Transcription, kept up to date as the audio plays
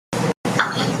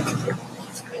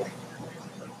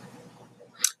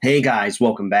Hey guys,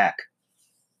 welcome back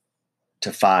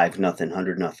to 5 nothing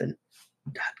 100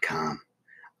 nothing.com.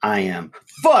 I am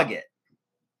Fug It,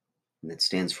 and it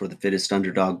stands for the fittest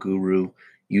underdog guru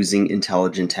using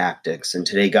intelligent tactics. And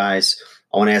today, guys,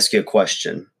 I want to ask you a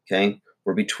question. Okay,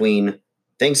 we're between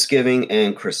Thanksgiving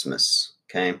and Christmas.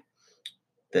 Okay,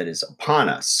 that is upon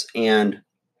us, and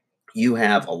you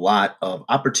have a lot of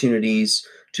opportunities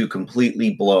to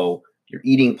completely blow your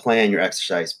eating plan, your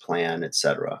exercise plan,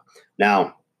 etc.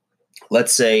 Now,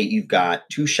 let's say you've got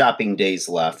 2 shopping days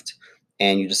left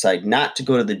and you decide not to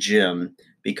go to the gym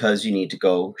because you need to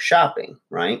go shopping,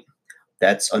 right?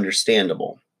 That's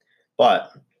understandable.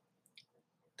 But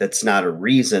that's not a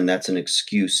reason, that's an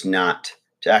excuse not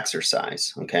to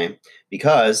exercise, okay?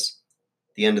 Because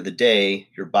at the end of the day,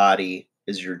 your body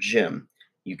is your gym.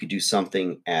 You could do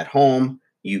something at home,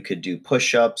 you could do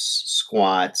push ups,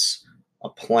 squats, a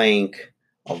plank,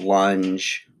 a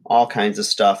lunge, all kinds of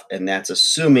stuff. And that's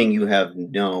assuming you have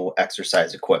no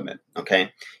exercise equipment, okay?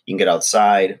 You can get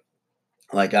outside,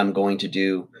 like I'm going to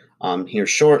do here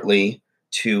shortly,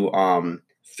 to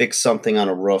fix something on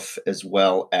a roof as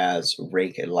well as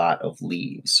rake a lot of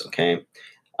leaves, okay?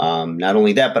 Not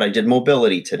only that, but I did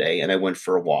mobility today and I went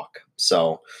for a walk.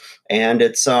 So, and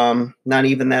it's not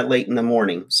even that late in the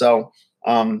morning. So,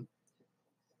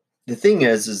 the thing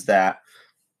is that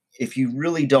if you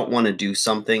really don't want to do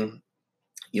something,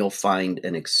 you'll find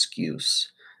an excuse.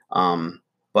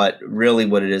 But really,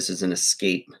 what it is an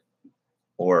escape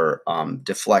or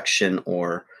deflection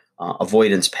or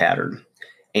avoidance pattern.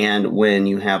 And when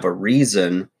you have a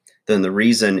reason, then the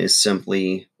reason is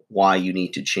simply why you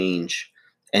need to change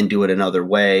and do it another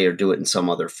way or do it in some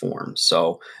other form.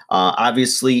 So,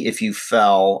 obviously, if you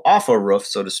fell off a roof,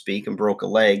 so to speak, and broke a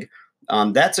leg,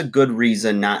 that's a good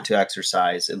reason not to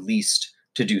exercise, at least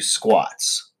to do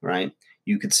squats, right?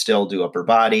 You could still do upper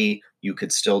body, you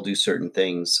could still do certain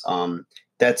things.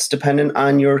 That's dependent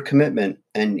on your commitment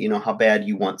and how bad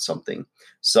you want something.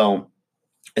 So,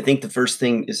 I think the first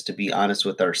thing is to be honest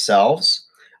with ourselves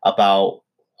about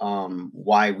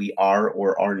why we are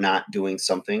or are not doing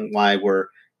something, why we're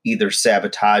either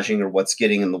sabotaging or what's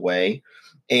getting in the way.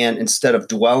 And instead of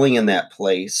dwelling in that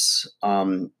place,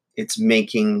 it's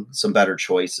making some better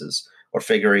choices or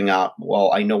figuring out,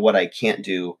 well, I know what I can't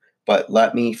do, but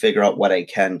let me figure out what I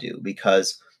can do,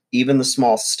 because even the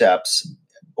small steps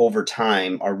over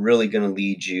time are really going to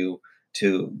lead you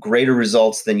to greater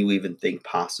results than you even think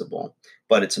possible.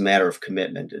 But it's a matter of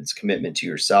commitment. It's commitment to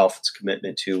yourself. It's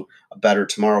commitment to a better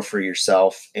tomorrow for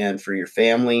yourself and for your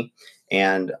family.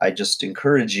 And I just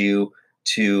encourage you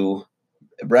to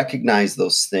recognize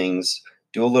those things,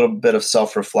 do a little bit of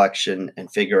self-reflection,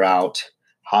 and figure out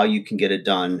how you can get it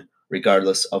done,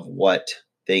 regardless of what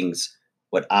things,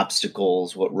 what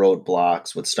obstacles, what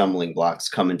roadblocks, what stumbling blocks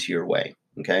come into your way,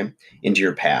 okay, into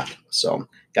your path. So,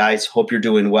 guys, hope you're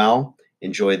doing well.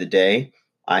 Enjoy the day.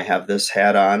 I have this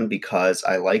hat on because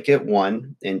I like it,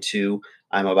 one, and two,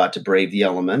 I'm about to brave the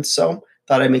elements. So,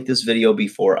 thought I'd make this video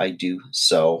before I do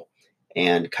so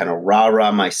and kind of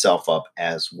rah-rah myself up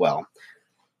as well.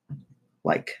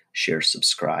 Like, share,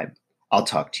 subscribe. I'll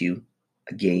talk to you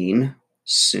again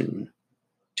soon.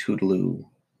 Toodaloo.